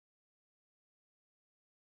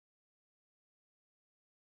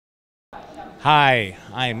Hi,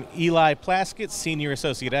 I'm Eli Plaskett, Senior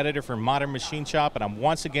Associate Editor for Modern Machine Shop, and I'm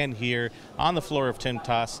once again here on the floor of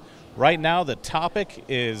TIMTOS. Right now the topic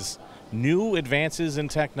is new advances in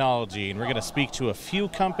technology, and we're going to speak to a few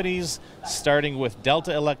companies, starting with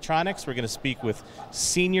Delta Electronics. We're going to speak with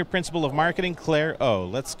Senior Principal of Marketing, Claire O.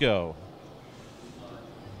 Let's go.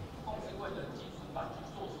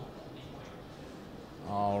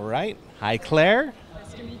 All right. Hi, Claire.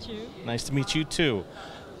 Nice to meet you. Nice to meet you, too.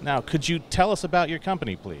 Now, could you tell us about your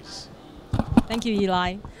company, please? Thank you,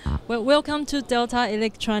 Eli. Well, welcome to Delta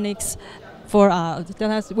Electronics.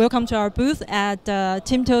 Welcome to our booth at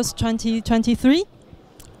TIMTOS 2023.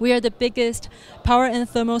 We are the biggest power and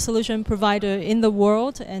thermal solution provider in the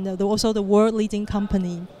world, and also the world-leading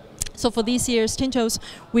company. So for these years, TIMTOS,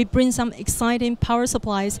 we bring some exciting power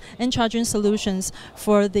supplies and charging solutions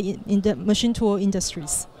for in the machine tool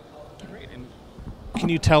industries. Can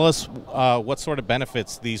you tell us what sort of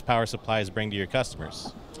benefits these power supplies bring to your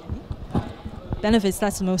customers? Benefits,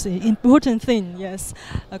 that's the most important thing, yes.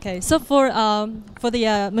 Okay, so for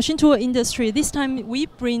the machine tool industry, this time we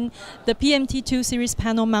bring the PMT2 series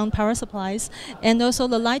panel mount power supplies and also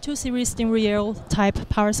the Light 2 series steering wheel type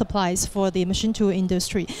power supplies for the machine tool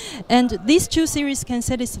industry. And these two series can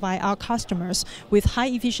satisfy our customers with high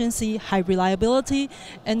efficiency, high reliability,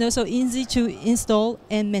 and also easy to install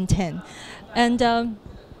and maintain. And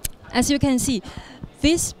as you can see,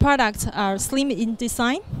 these products are slim in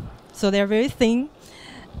design, so they're very thin,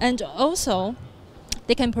 and also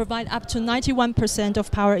they can provide up to 91%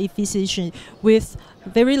 of power efficiency with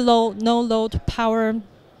very low, no load power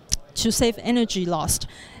to save energy lost,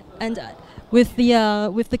 and with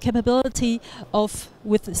the capability of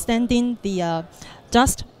withstanding the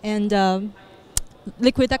dust and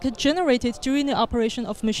liquid that could generated during the operation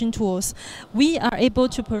of machine tools, we are able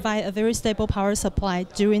to provide a very stable power supply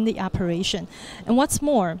during the operation. And what's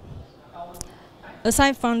more,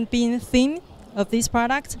 aside from being thin of this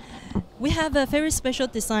product, we have a very special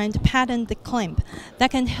designed patented clamp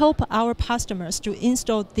that can help our customers to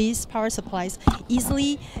install these power supplies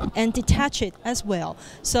easily and detach it as well.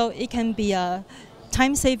 So it can be a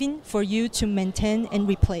time saving for you to maintain and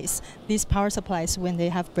replace these power supplies when they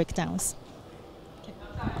have breakdowns.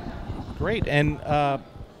 Great. And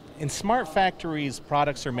in smart factories,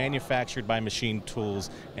 products are manufactured by machine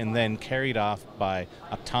tools and then carried off by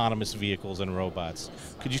autonomous vehicles and robots.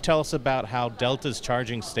 Could you tell us about how Delta's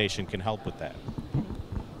charging station can help with that?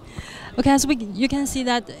 Okay, as you can see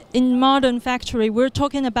that in modern factory, we're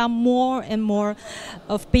talking about more and more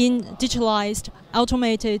of being digitalized,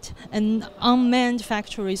 automated, and unmanned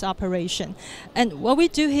factories operation. And what we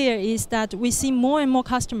do here is that we see more and more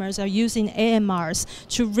customers are using AMRs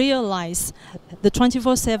to realize the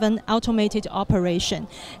 24/7 automated operation.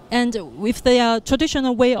 And with the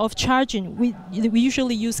traditional way of charging, we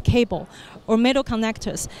usually use cable or metal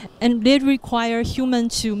connectors, and they require human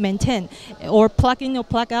to maintain or plug in or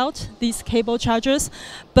plug out these cable chargers.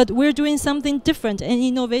 But we're doing something different and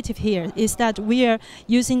innovative here, is that we are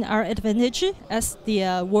using our advantage as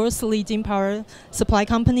the world's leading power supply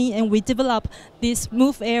company, and we develop this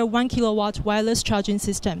Move Air 1 kilowatt wireless charging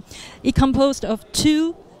system. It composed of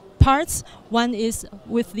two parts. One is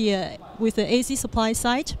with the AC supply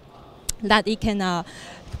side, that it can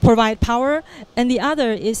provide power, and the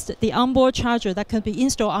other is the onboard charger that can be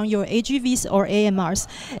installed on your AGVs or AMRs,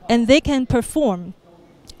 and they can perform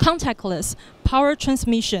contactless power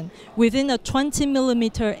transmission within a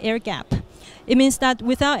 20mm air gap. It means that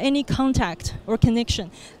without any contact or connection,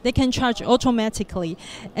 they can charge automatically.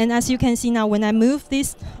 And as you can see now, when I move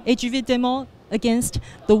this AGV demo against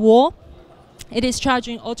the wall, it is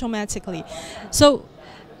charging automatically. So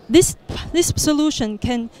this solution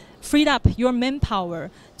can free up your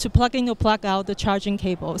manpower to plug in or plug out the charging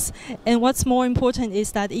cables. And what's more important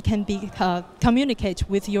is that it can be communicate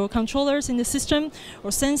with your controllers in the system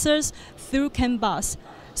or sensors through CAN bus.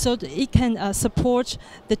 So that it can support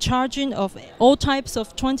the charging of all types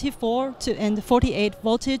of 24 and 48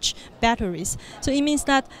 voltage batteries. So it means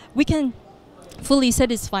that we can fully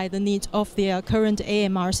satisfy the needs of the current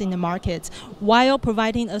AMRs in the market while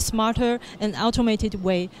providing a smarter and automated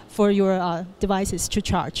way for your devices to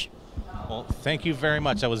charge. Well, thank you very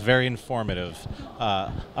much. That was very informative.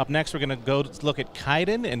 Up next, we're going to go look at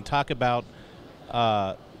KIDEN and talk about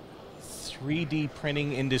 3D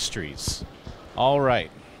printing industries. All right,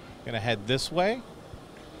 going to head this way.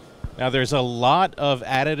 Now, there's a lot of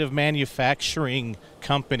additive manufacturing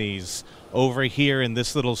companies over here in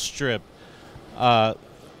this little strip.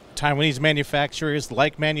 Taiwanese manufacturers,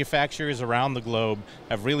 like manufacturers around the globe,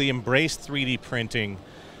 have really embraced 3D printing.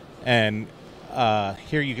 And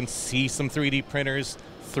here you can see some 3D printers,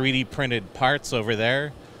 3D printed parts over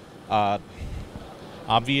there.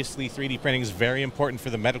 Obviously, 3D printing is very important for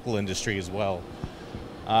the medical industry as well.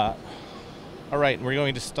 All right, we're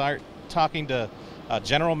going to start talking to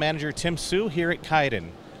General Manager Tim Su here at KIDEN.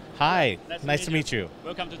 Hi, nice to meet you.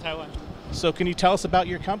 Welcome to Taiwan. So can you tell us about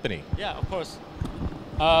your company? Yeah, of course.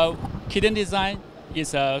 KIDEN Design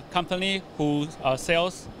is a company who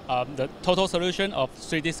sells the total solution of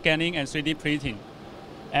 3D scanning and 3D printing.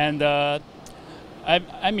 And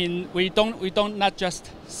I mean, we don't not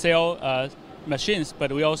just sell machines,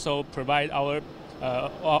 but we also provide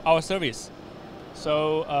our service.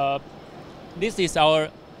 So this is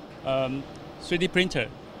our 3D printer,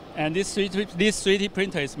 and this 3D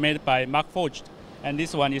printer is made by Markforged, and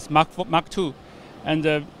this one is Mark II, and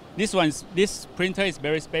this printer is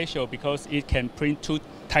very special because it can print two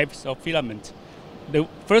types of filament. The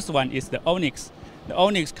first one is the onyx. The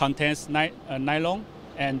onyx contains nylon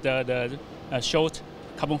and the short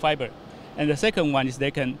carbon fiber, and the second one is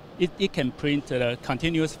it can print the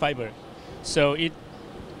continuous fiber, so it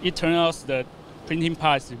turns out the printing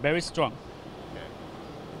part is very strong.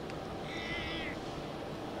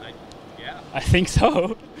 I think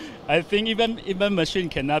so. I think even machine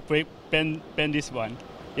cannot bend this one.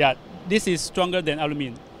 Yeah, this is stronger than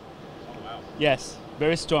aluminum. Oh, wow. Yes,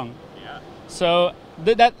 very strong. Yeah. So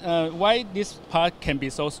why this part can be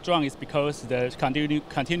so strong is because the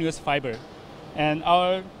continuous fiber, and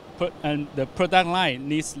the product line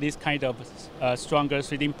needs this kind of stronger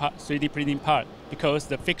 3D printing part because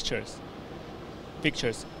the fixtures.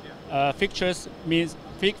 Yeah. Fixtures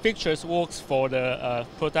works for the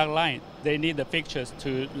product line. They need the fixtures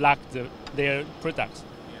to lock their products.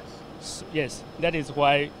 Yes. Yes, that is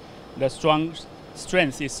why the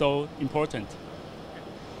strength is so important.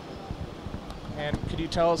 And could you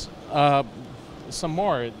tell us some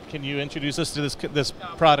more? Can you introduce us to this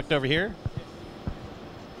product over here?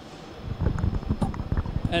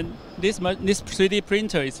 And this 3D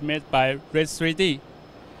printer is made by Red 3D,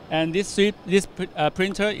 and this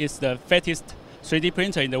printer is the fastest 3D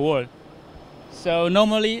printer in the world. So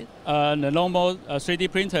normally, the normal 3D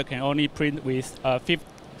printer can only print with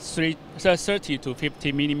 30 to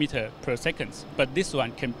 50 millimeter per second, but this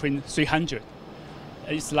one can print 300.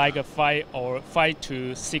 It's like a 5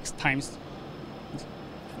 to 6 times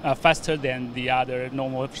faster than the other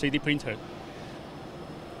normal 3D printer.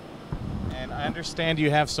 And I understand you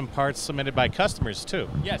have some parts submitted by customers too.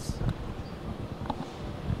 Yes.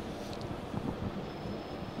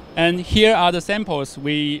 And here are the samples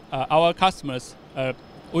our customers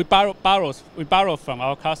we borrow from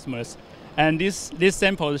our customers, and these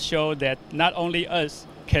samples show that not only us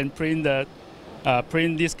can print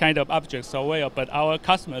this kind of objects so well, but our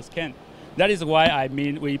customers can. That is why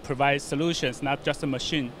we provide solutions, not just a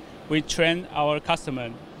machine. We train our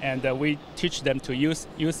customers and we teach them to use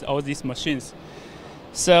all these machines.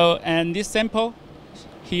 So, and this sample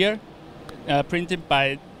here printed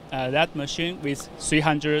by that machine with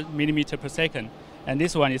 300 millimeter per second, and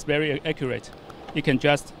this one is very accurate. You can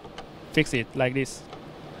just fix it like this.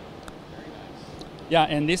 Yeah,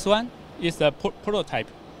 and this one is the prototype.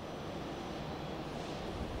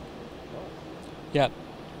 Yeah.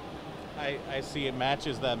 I see it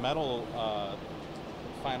matches that metal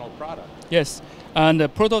final product. Yes, and the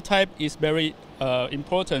prototype is very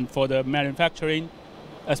important for the manufacturing,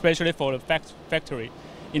 especially for the factory.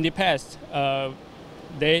 In the past,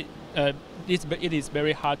 it is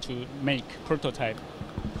very hard to make prototype.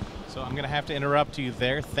 So I'm going to have to interrupt you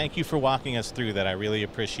there. Thank you for walking us through that. I really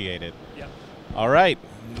appreciate it. Yeah. All right,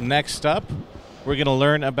 next up, we're going to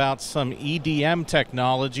learn about some EDM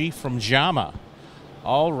technology from JIAMA.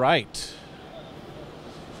 All right.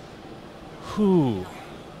 Whew.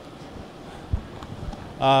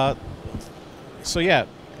 So yeah,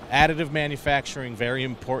 additive manufacturing, very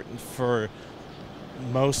important for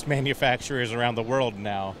most manufacturers around the world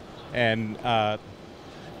now. And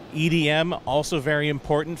EDM, also very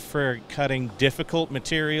important for cutting difficult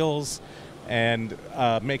materials and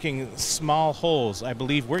making small holes. I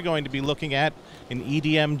believe we're going to be looking at an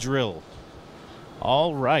EDM drill.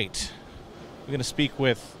 All right. We're going to speak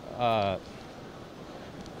with the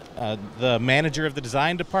manager of the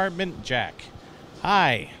design department, Jack.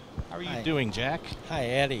 Hi. How are you doing, Jack? Hi,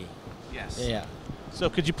 Eddie. Yes. Yeah. So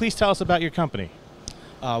could you please tell us about your company?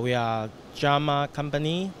 We are JIAMA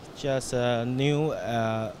company, just a new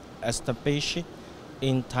established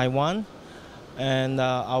in Taiwan, and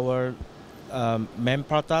our main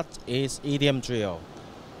product is EDM drill.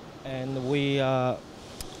 And we are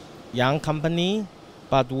young company,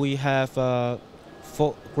 but we have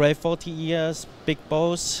great 40 years big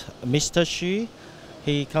boss, Mr. Xu.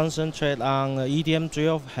 He concentrates on EDM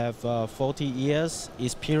drill, have 40 years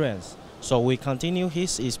experience. So we continue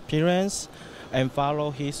his experience. and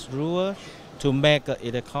follow his rule to make an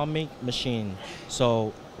economic machine.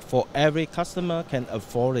 So for every customer can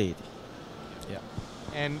afford it. Yeah.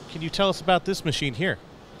 And can you tell us about this machine here?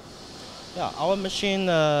 Yeah, our machine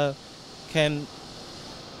can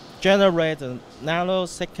generate a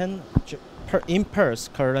nanosecond impulse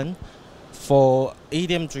current for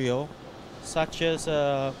idiom drill, such as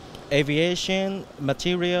aviation,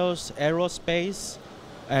 materials, aerospace,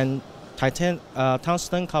 and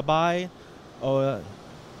tungsten carbide or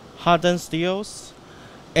hardened steels.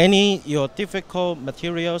 Any your difficult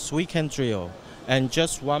materials we can drill, and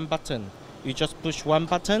just one button. You just push one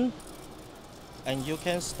button, and you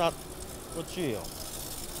can start to drill.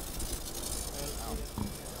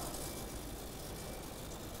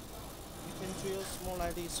 You can drill small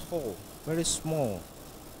like this hole, very small.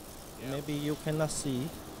 Yeah. Maybe you cannot see.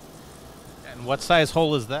 And what size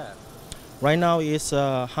hole is that? Right now it's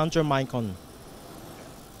 100 micron.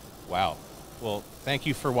 Wow. Well, thank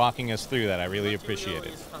you for walking us through that. I really appreciate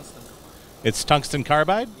it. Is tungsten. It's tungsten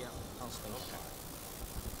carbide? Yeah, tungsten.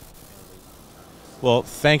 Well,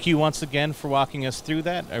 thank you once again for walking us through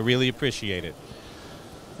that. I really appreciate it.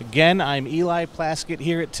 Again, I'm Eli Plaskett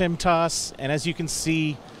here at TIMTOS, and as you can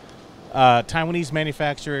see, Taiwanese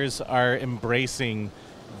manufacturers are embracing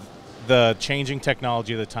the changing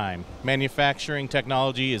technology of the time. Manufacturing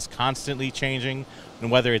technology is constantly changing, and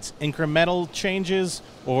whether it's incremental changes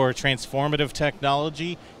or transformative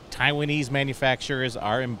technology, Taiwanese manufacturers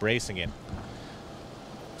are embracing it.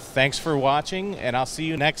 Thanks for watching, and I'll see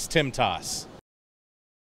you next TIMTOS.